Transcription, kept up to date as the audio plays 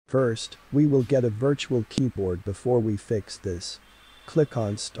First, we will get a virtual keyboard before we fix this. Click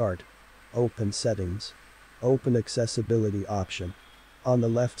on Start. Open Settings. Open Accessibility option. On the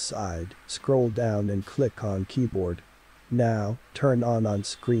left side, scroll down and click on Keyboard. Now, turn on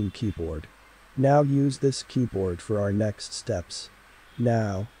on-screen keyboard. Now use this keyboard for our next steps.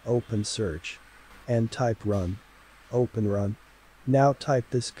 Now, open Search. And type Run. Open Run. Now type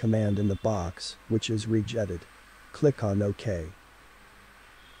this command in the box, which is regedit. Click on OK.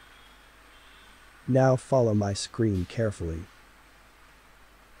 Now follow my screen carefully.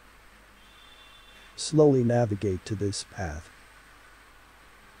 Slowly navigate to this path.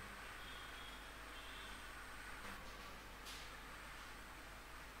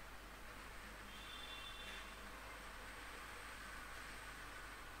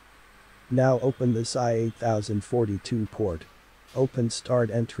 Now open this i8042 port. Open Start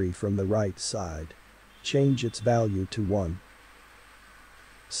Entry from the right side. Change its value to 1.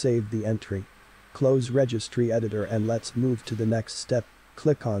 Save the entry. Close Registry Editor and let's move to the next step.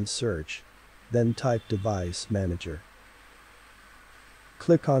 Click on Search. Then type Device Manager.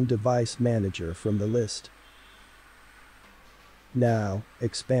 Click on Device Manager from the list. Now,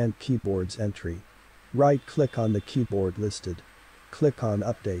 expand Keyboard's entry. Right-click on the keyboard listed. Click on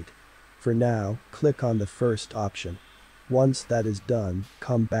Update. For now, click on the first option. Once that is done,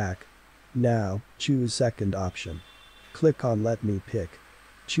 come back. Now, choose second option. Click on Let me pick.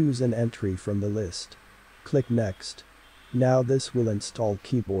 Choose an entry from the list. Click Next. Now this will install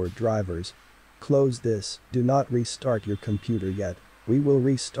keyboard drivers. Close this, do not restart your computer yet. We will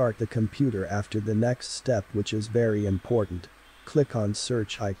restart the computer after the next step, which is very important. Click on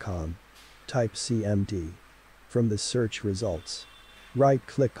Search icon. Type CMD. From the search results,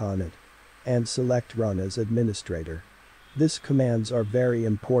 right-click on it. And select Run as administrator. These commands are very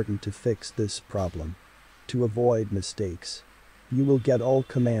important to fix this problem. To avoid mistakes, you will get all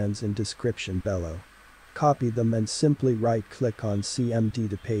commands in description below. Copy them and simply right-click on CMD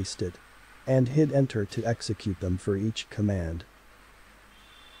to paste it. And hit Enter to execute them for each command.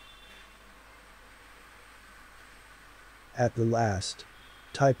 At the last,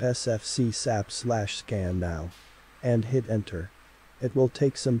 type sfc sap/scannow. And hit Enter. It will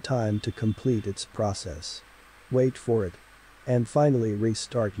take some time to complete its process. Wait for it. And finally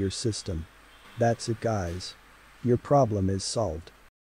restart your system. That's it guys. Your problem is solved.